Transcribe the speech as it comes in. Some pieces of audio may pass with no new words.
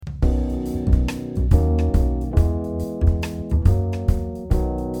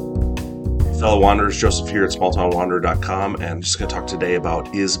Fellow Wanderers, Joseph here at smalltownwanderer.com, and I'm just going to talk today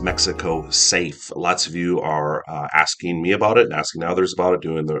about, is Mexico safe? Lots of you are asking me about it and asking others about it,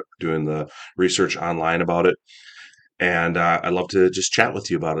 doing the research online about it, and I'd love to just chat with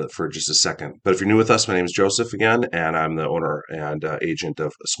you about it for just a second. But if you're new with us, my name is Joseph again, and I'm the owner and agent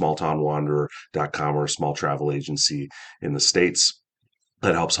of smalltownwanderer.com, or a small travel agency in the States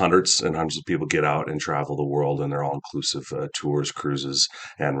that helps hundreds and hundreds of people get out and travel the world, and they're all inclusive tours, cruises,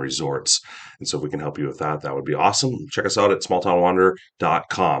 and resorts. And so if we can help you with that, that would be awesome. Check us out at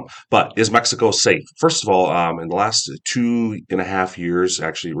smalltownwanderer.com. But is Mexico safe? First of all, in the last 2.5 years,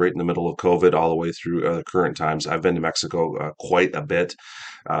 actually right in the middle of COVID, all the way through current times, I've been to Mexico quite a bit.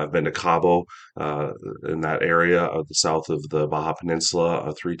 I've been to Cabo in that area of the south of the Baja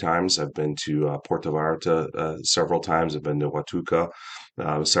Peninsula 3 times. I've been to Puerto Vallarta several times. I've been to Huatuca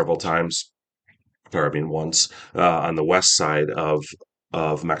several times, or I mean once, on the west side of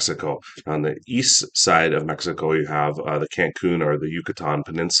Mexico. On the east side of Mexico, you have the Cancun or the Yucatan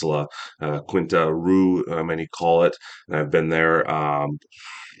Peninsula, Quinta Roo, many call it. And I've been there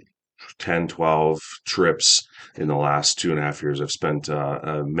 10, 12 trips in the last 2.5 years. I've spent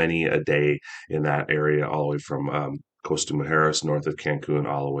many a day in that area, all the way from Costa Mujeres, north of Cancun,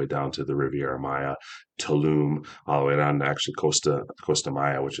 all the way down to the Riviera Maya, Tulum, all the way down to actually Costa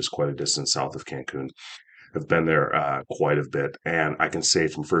Maya, which is quite a distance south of Cancun. I've been there quite a bit, and I can say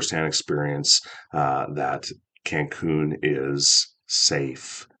from firsthand experience that Cancun is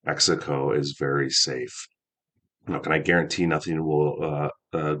safe. Mexico is very safe. Now, can I guarantee nothing will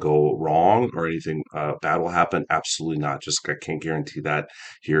go wrong or anything bad will happen? Absolutely not. Just I can't guarantee that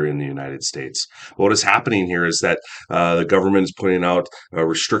here in the United States. What is happening here is that the government is putting out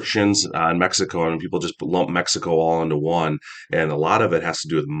restrictions on Mexico, and people just lump Mexico all into one. And a lot of it has to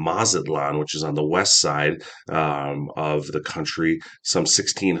do with Mazatlan, which is on the west side of the country, some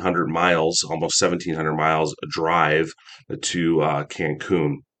 1,600 miles, almost 1,700 miles drive to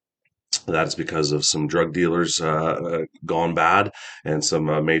Cancun. That is because of some drug dealers gone bad, and some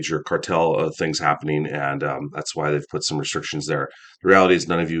major cartel things happening, and that's why they've put some restrictions there. The reality is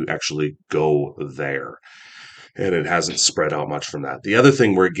none of you actually go there, and it hasn't spread out much from that. The other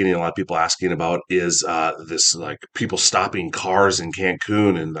thing we're getting a lot of people asking about is this, like, people stopping cars in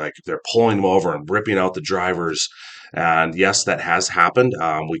Cancun, and like they're pulling them over and ripping out the drivers. And yes, that has happened.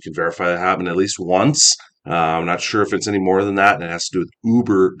 We can verify that happened at least once. I'm not sure if it's any more than that, and it has to do with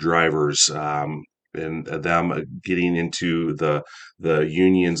Uber drivers and them getting into the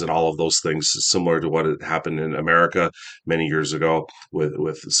unions and all of those things, similar to what had happened in America many years ago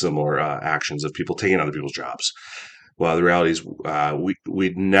with similar actions of people taking other people's jobs. Well, the reality is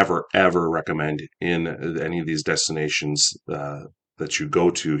we'd never, ever recommend in any of these destinations that you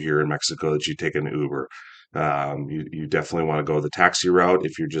go to here in Mexico that you take an Uber. You definitely want to go the taxi route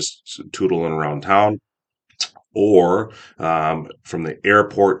if you're just tootling around town, or from the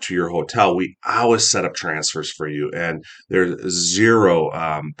airport to your hotel. We always set up transfers for you, and there's zero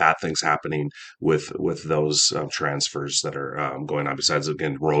bad things happening with those transfers that are going on, besides,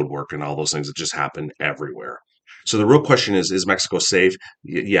 again, road work and all those things that just happen everywhere. So the real question is Mexico safe?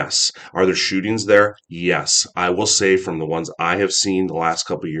 Yes. Are there shootings there? Yes. I will say, from the ones I have seen the last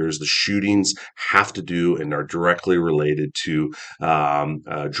couple of years, the shootings have to do and are directly related to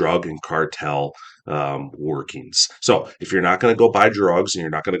drug and cartel workings. So if you're not going to go buy drugs, and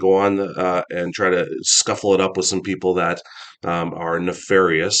you're not going to go on and try to scuffle it up with some people that are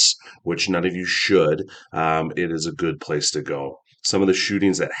nefarious, which none of you should, it is a good place to go. Some of the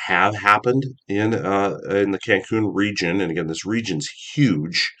shootings that have happened in the Cancun region, and again, this region's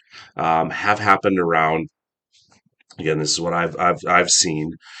huge, have happened around. Again, this is what I've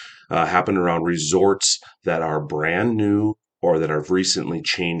seen happen around resorts that are brand new, or that have recently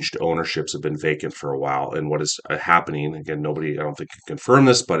changed ownerships, have been vacant for a while. And what is happening, again, nobody, I don't think, can confirm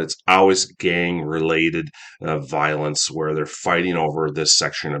this, but it's always gang-related violence, where they're fighting over this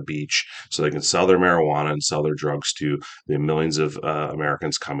section of beach so they can sell their marijuana and sell their drugs to the millions of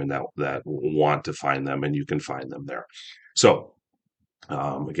Americans coming that want to find them, and you can find them there. So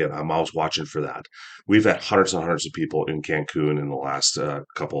again, I'm always watching for that. We've had hundreds and hundreds of people in Cancun in the last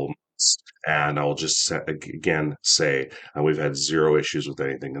couple months, and I'll just again say we've had zero issues with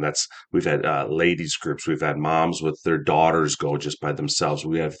anything. And we've had ladies groups, we've had moms with their daughters go just by themselves,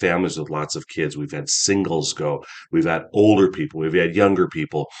 we had families with lots of kids, we've had singles go, we've had older people, we've had younger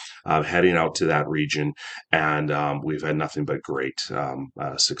people heading out to that region, and we've had nothing but great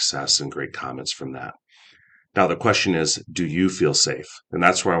success and great comments from that. Now, the question is, do you feel safe? And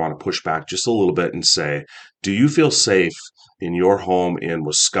that's where I want to push back just a little bit and say, do you feel safe in your home in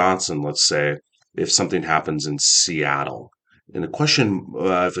Wisconsin, let's say, if something happens in Seattle? And the question,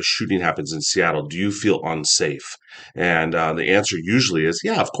 if a shooting happens in Seattle, do you feel unsafe? And the answer usually is,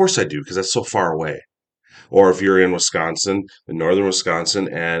 yeah, of course I do, because that's so far away. Or if you're in Wisconsin, in northern Wisconsin,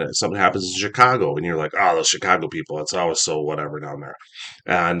 and something happens in Chicago, and you're like, oh, those Chicago people, it's always so whatever down there.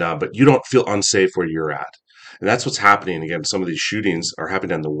 And but you don't feel unsafe where you're at. And that's what's happening. Again, some of these shootings are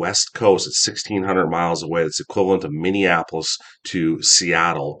happening on the West Coast. It's 1,600 miles away. It's equivalent of Minneapolis to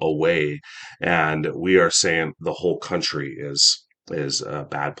Seattle away. And we are saying the whole country is a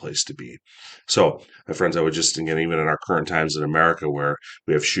bad place to be. So, my friends, I would just, again, even in our current times in America where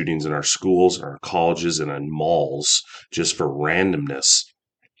we have shootings in our schools, our colleges, and in malls just for randomness,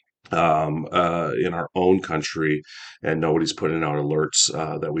 in our own country, and nobody's putting out alerts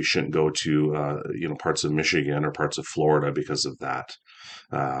that we shouldn't go to, parts of Michigan or parts of Florida because of that.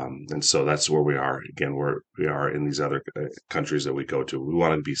 And so that's where we are. Again, we are in these other countries that we go to. We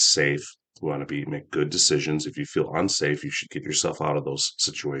want to be safe. We want to make good decisions. If you feel unsafe, you should get yourself out of those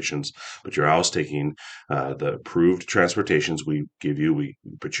situations. But you're always taking the approved transportations we give you. We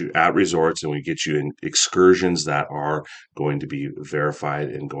put you at resorts and we get you in excursions that are going to be verified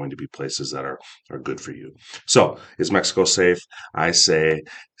and going to be places that are good for you. So, is Mexico safe? I say,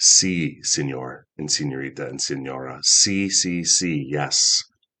 sí, señor and señorita and señora. Sí, sí, sí, yes.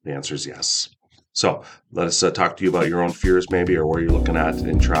 The answer is yes. So let us talk to you about your own fears, maybe, or where you're looking at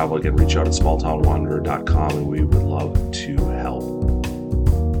in travel. Again, reach out at smalltownwanderer.com and we would love to help.